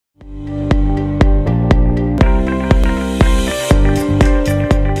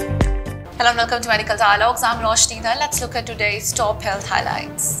everyone, welcome to Medical Dialogues. I'm Roshni Dhar. Let's look at today's top health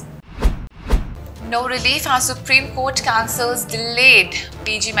highlights. No relief as Supreme Court cancels delayed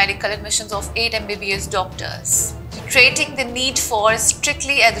PG medical admissions of 8 MBBS doctors. Reiterating the need for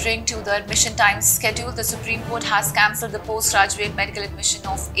strictly adhering to the admission time schedule, the Supreme Court has cancelled the postgraduate medical admission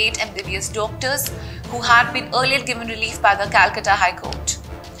of 8 MBBS doctors who had been earlier given relief by the Calcutta High Court.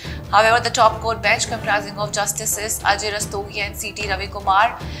 However, the top court bench, comprising of Justices Ajay Rastogi and C.T.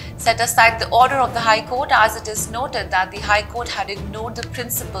 Ravikumar, set aside the order of the High Court, as it is noted that the High Court had ignored the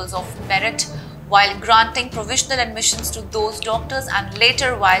principles of merit while granting provisional admissions to those doctors and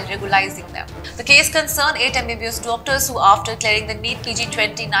later while regularizing them. The case concerned 8 MBBS doctors who, after clearing the NEET PG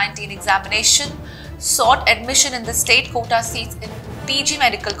 2019 examination, sought admission in the state quota seats in PG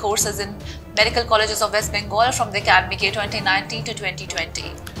medical courses in medical colleges of West Bengal from the academic year 2019 to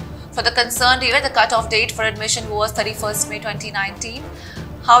 2020. For the concerned year, the cut-off date for admission was 31st May 2019.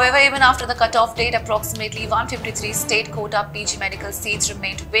 However, even after the cut-off date, approximately 153 state quota PG medical seats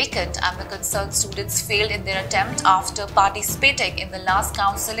remained vacant, and the concerned students failed in their attempt after participating in the last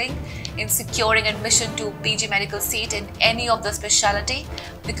counselling in securing admission to PG medical seat in any of the specialty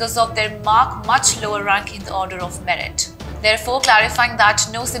because of their much lower rank in the order of merit. Therefore, clarifying that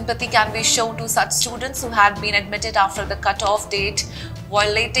no sympathy can be shown to such students who had been admitted after the cut-off date,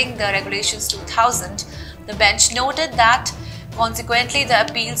 violating the Regulations 2000, the bench noted that consequently the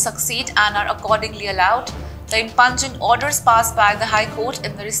appeals succeed and are accordingly allowed. The impungent orders passed by the High Court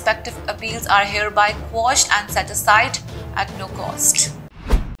in the respective appeals are hereby quashed and set aside at no cost.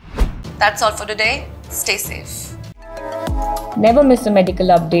 That's all for today. Stay safe. Never miss a medical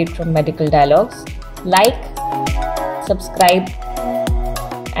update from Medical Dialogues. Like, subscribe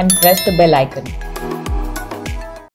and press the bell icon.